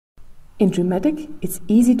In 3-matic, it's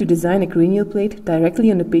easy to design a cranial plate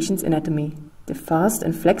directly on the patient's anatomy. The fast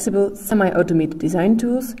and flexible semi-automated design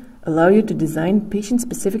tools allow you to design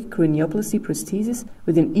patient-specific cranioplasty prostheses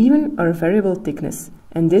with an even or a variable thickness,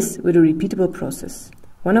 and this with a repeatable process.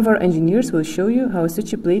 One of our engineers will show you how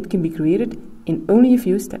such a plate can be created in only a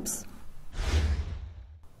few steps.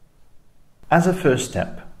 As a first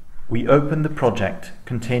step, we open the project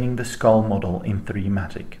containing the skull model in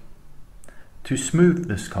 3-matic. To smooth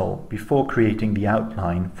the skull before creating the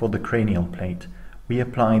outline for the cranial plate, we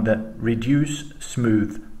apply the Reduce,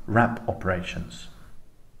 Smooth, Wrap operations.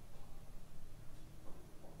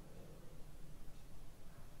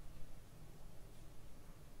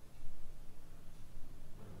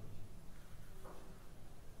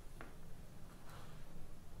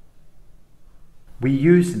 We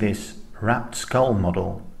use this wrapped skull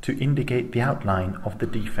model to indicate the outline of the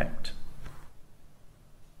defect.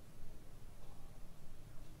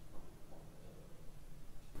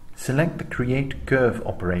 Select the Create Curve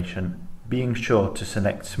operation, being sure to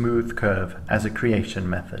select Smooth Curve as a creation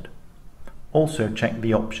method. Also check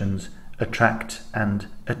the options Attract and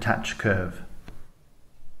Attach Curve.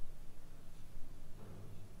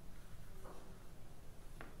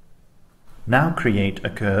 Now create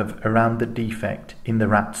a curve around the defect in the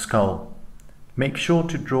wrapped skull. Make sure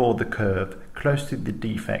to draw the curve close to the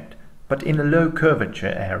defect, but in a low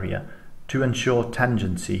curvature area to ensure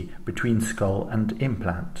tangency between skull and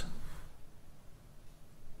implant.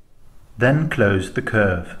 Then close the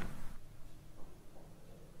curve.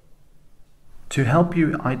 To help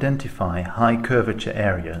you identify high curvature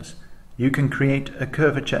areas, you can create a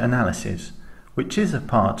curvature analysis, which is a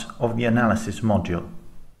part of the analysis module.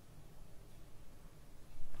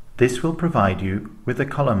 This will provide you with a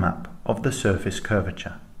color map of the surface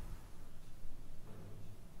curvature.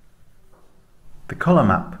 The color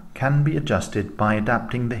map can be adjusted by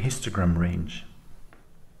adapting the histogram range.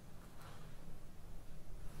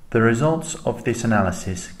 The results of this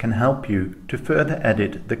analysis can help you to further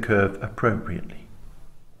edit the curve appropriately.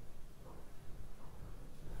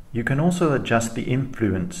 You can also adjust the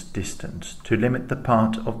influence distance to limit the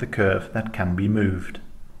part of the curve that can be moved.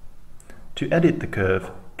 To edit the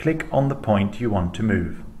curve, click on the point you want to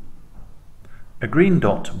move. A green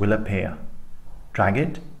dot will appear. Drag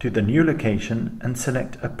it to the new location and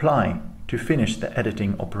select Apply to finish the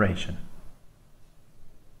editing operation.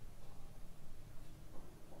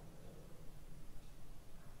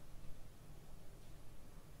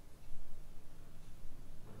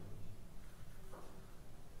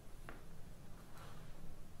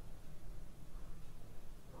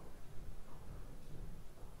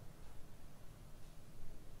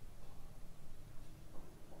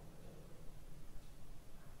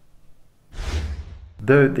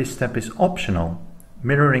 Though this step is optional,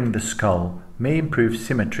 mirroring the skull may improve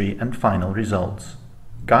symmetry and final results.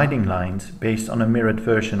 Guiding lines based on a mirrored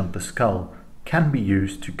version of the skull can be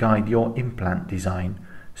used to guide your implant design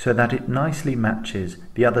so that it nicely matches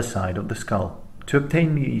the other side of the skull. To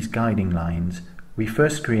obtain these guiding lines, we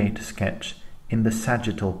first create a sketch in the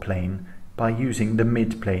sagittal plane by using the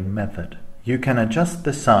mid-plane method. You can adjust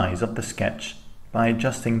the size of the sketch by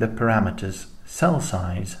adjusting the parameters cell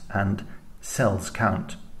size and cells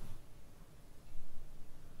count.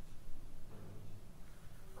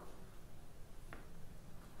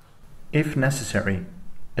 If necessary,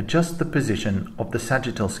 adjust the position of the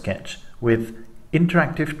sagittal sketch with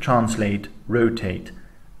Interactive Translate Rotate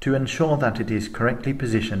to ensure that it is correctly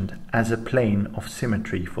positioned as a plane of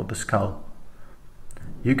symmetry for the skull.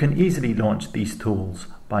 You can easily launch these tools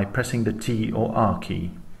by pressing the T or R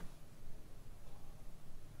key.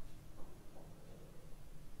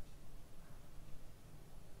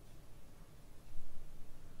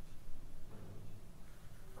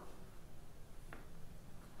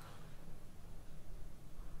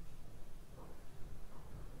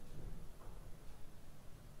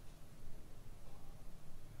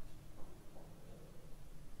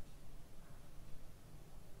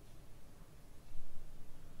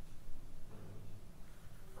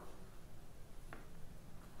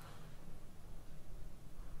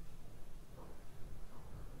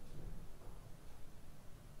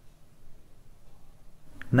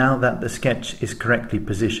 Now that the sketch is correctly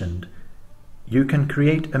positioned, you can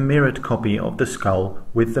create a mirrored copy of the skull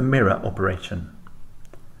with the mirror operation.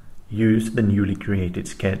 Use the newly created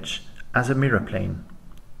sketch as a mirror plane.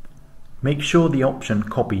 Make sure the option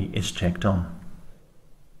Copy is checked on.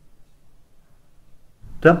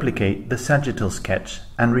 Duplicate the sagittal sketch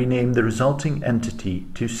and rename the resulting entity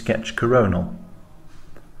to Sketch Coronal.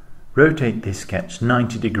 Rotate this sketch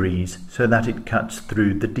 90 degrees so that it cuts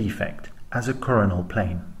through the defect as a coronal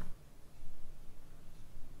plane.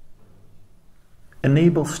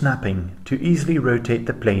 Enable snapping to easily rotate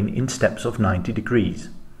the plane in steps of 90 degrees.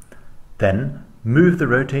 Then move the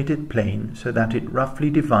rotated plane so that it roughly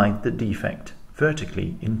divides the defect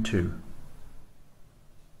vertically in two.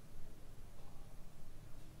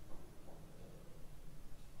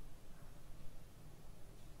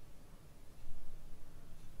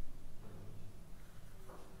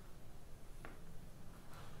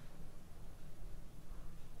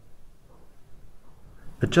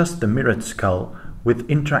 Adjust the mirrored skull with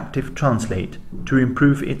interactive translate to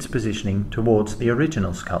improve its positioning towards the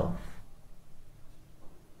original skull.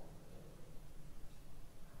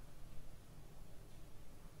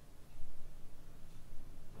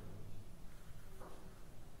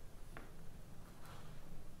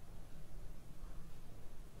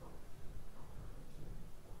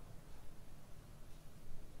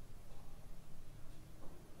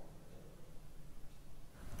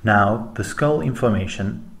 Now the skull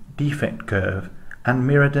information, defect curve and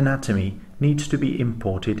mirrored anatomy needs to be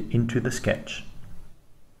imported into the sketch.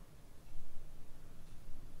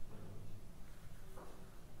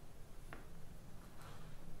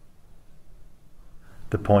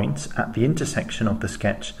 The points at the intersection of the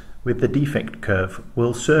sketch with the defect curve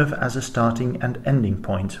will serve as a starting and ending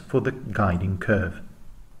point for the guiding curve.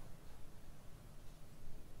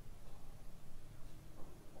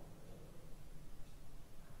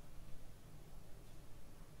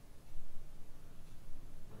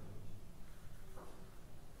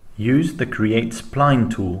 Use the Create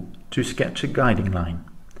Spline tool to sketch a guiding line.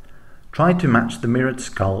 Try to match the mirrored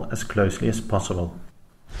skull as closely as possible.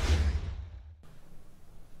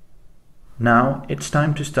 Now it's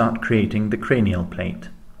time to start creating the cranial plate.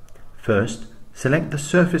 First, select the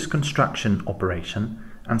surface construction operation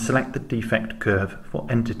and select the defect curve for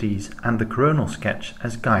entities and the coronal sketch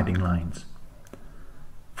as guiding lines.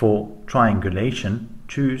 For triangulation,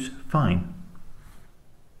 choose Fine.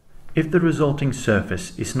 If the resulting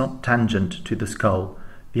surface is not tangent to the skull,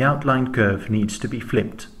 the outline curve needs to be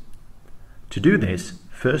flipped. To do this,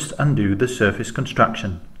 first undo the surface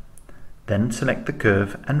construction. Then select the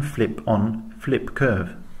curve and flip on Flip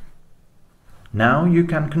Curve. Now you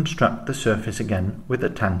can construct the surface again with a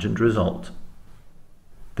tangent result.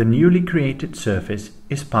 The newly created surface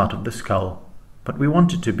is part of the skull, but we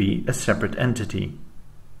want it to be a separate entity.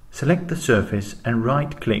 Select the surface and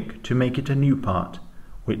right-click to make it a new part,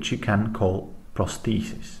 which you can call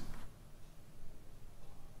prostheses.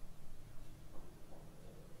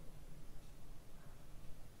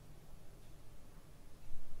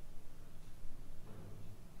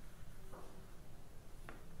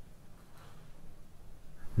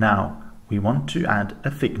 Now we want to add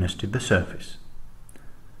a thickness to the surface.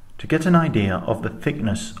 To get an idea of the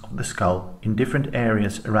thickness of the skull in different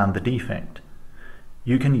areas around the defect,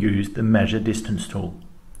 you can use the Measure Distance tool,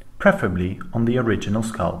 preferably on the original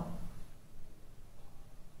skull.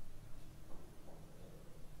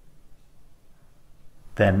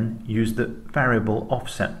 Then use the Variable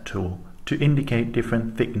Offset tool to indicate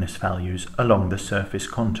different thickness values along the surface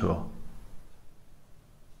contour.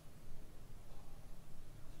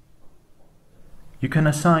 You can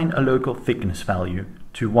assign a local thickness value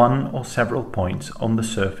to one or several points on the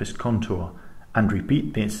surface contour and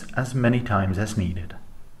repeat this as many times as needed.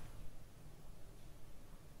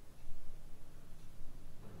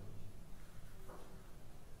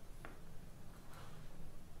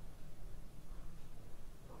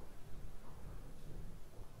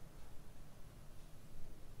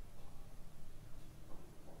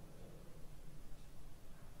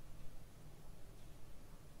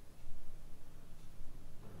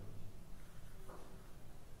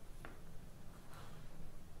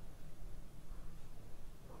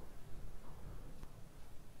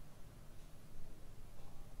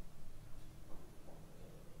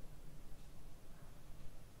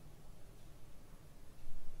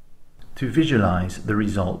 To visualize the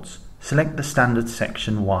results, select the standard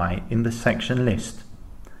section Y in the section list.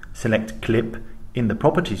 Select Clip in the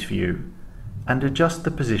Properties view and adjust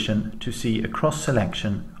the position to see a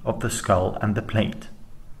cross-selection of the skull and the plate.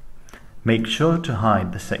 Make sure to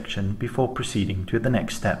hide the section before proceeding to the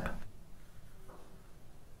next step.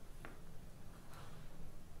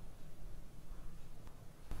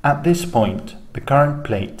 At this point, the current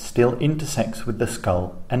plate still intersects with the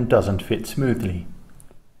skull and doesn't fit smoothly.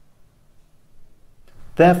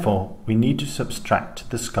 Therefore, we need to subtract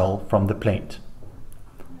the skull from the plate.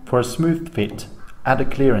 For a smooth fit, add a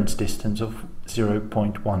clearance distance of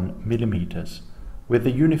 0.1 mm with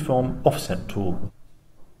the Uniform Offset tool.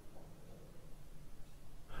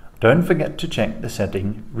 Don't forget to check the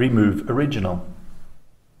setting Remove Original.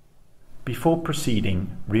 Before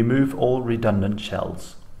proceeding, remove all redundant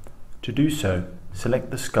shells. To do so,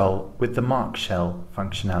 select the skull with the Mark Shell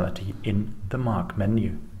functionality in the Mark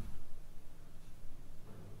menu.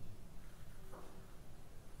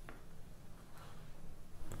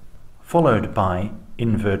 Followed by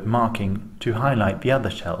Invert Marking to highlight the other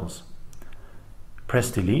shells. Press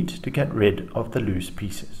Delete to get rid of the loose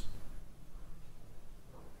pieces.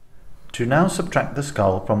 To now subtract the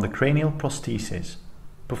skull from the cranial prosthesis,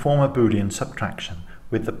 perform a Boolean subtraction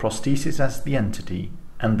with the prosthesis as the entity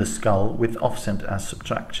and the skull with offset as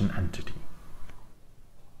subtraction entity.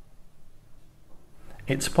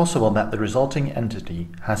 It's possible that the resulting entity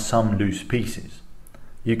has some loose pieces.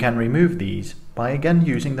 You can remove these by again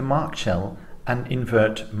using the Mark Shell and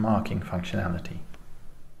Invert Marking functionality.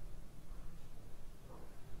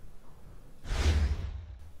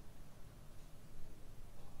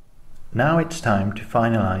 Now it's time to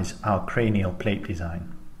finalize our cranial plate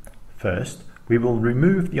design. First, we will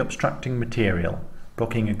remove the obstructing material,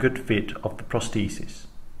 blocking a good fit of the prosthesis.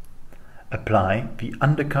 Apply the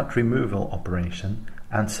undercut removal operation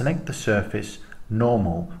and select the surface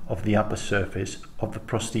normal of the upper surface of the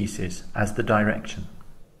prosthesis as the direction.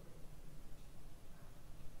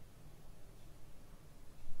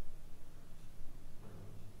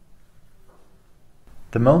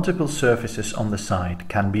 The multiple surfaces on the side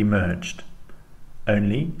can be merged.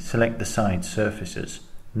 Only select the side surfaces,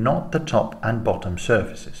 not the top and bottom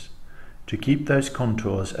surfaces, to keep those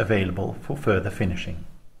contours available for further finishing.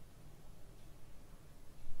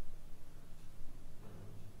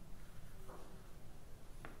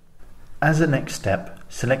 As a next step,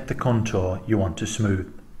 select the contour you want to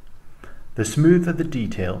smooth. The smoother the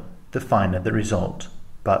detail, the finer the result,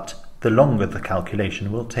 but the longer the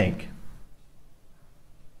calculation will take.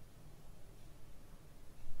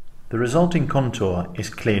 The resulting contour is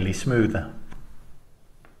clearly smoother.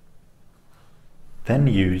 Then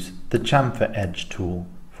use the chamfer edge tool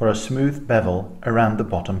for a smooth bevel around the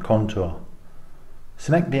bottom contour.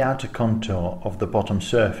 Select the outer contour of the bottom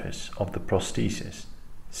surface of the prosthesis,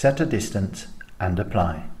 set a distance and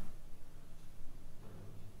apply.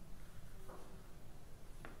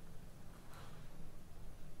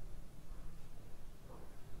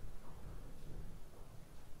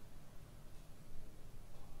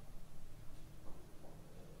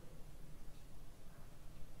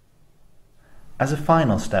 As a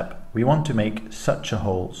final step, we want to make suture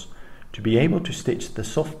holes to be able to stitch the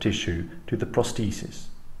soft tissue to the prosthesis.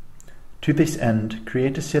 To this end,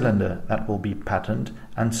 create a cylinder that will be patterned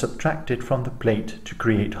and subtracted from the plate to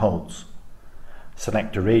create holes.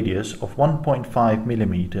 Select a radius of 1.5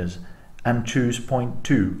 mm and choose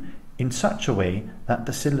 0.2 in such a way that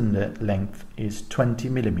the cylinder length is 20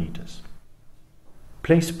 mm.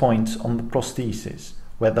 Place points on the prosthesis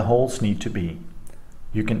where the holes need to be.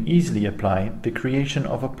 You can easily apply the creation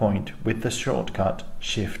of a point with the shortcut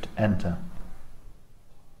Shift-Enter.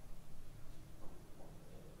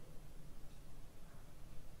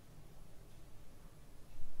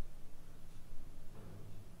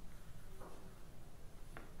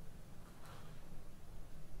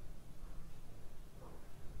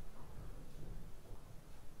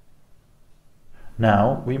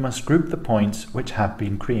 Now we must group the points which have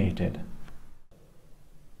been created.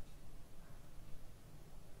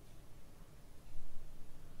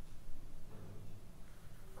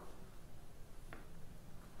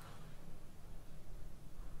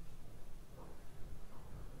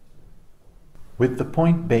 With the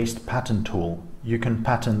point-based pattern tool, you can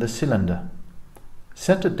pattern the cylinder.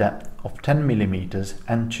 Set a depth of 10 mm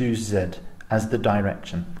and choose Z as the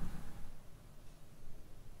direction.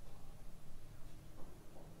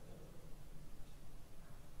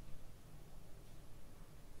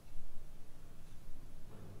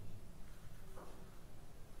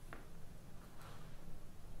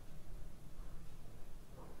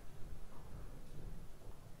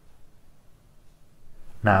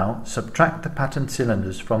 Now subtract the patterned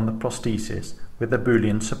cylinders from the prosthesis with a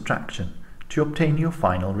Boolean subtraction to obtain your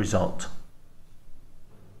final result.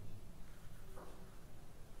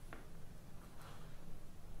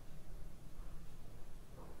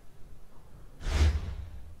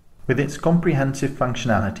 With its comprehensive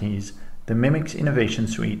functionalities, the Mimics Innovation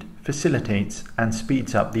Suite facilitates and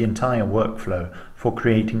speeds up the entire workflow for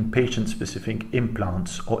creating patient-specific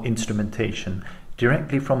implants or instrumentation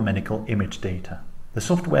directly from medical image data. The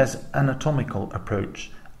software's anatomical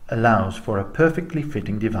approach allows for a perfectly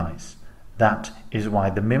fitting device. That is why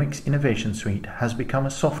the Mimics Innovation Suite has become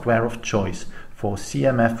a software of choice for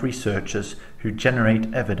CMF researchers who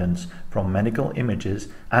generate evidence from medical images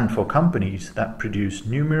and for companies that produce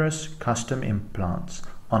numerous custom implants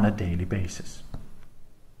on a daily basis.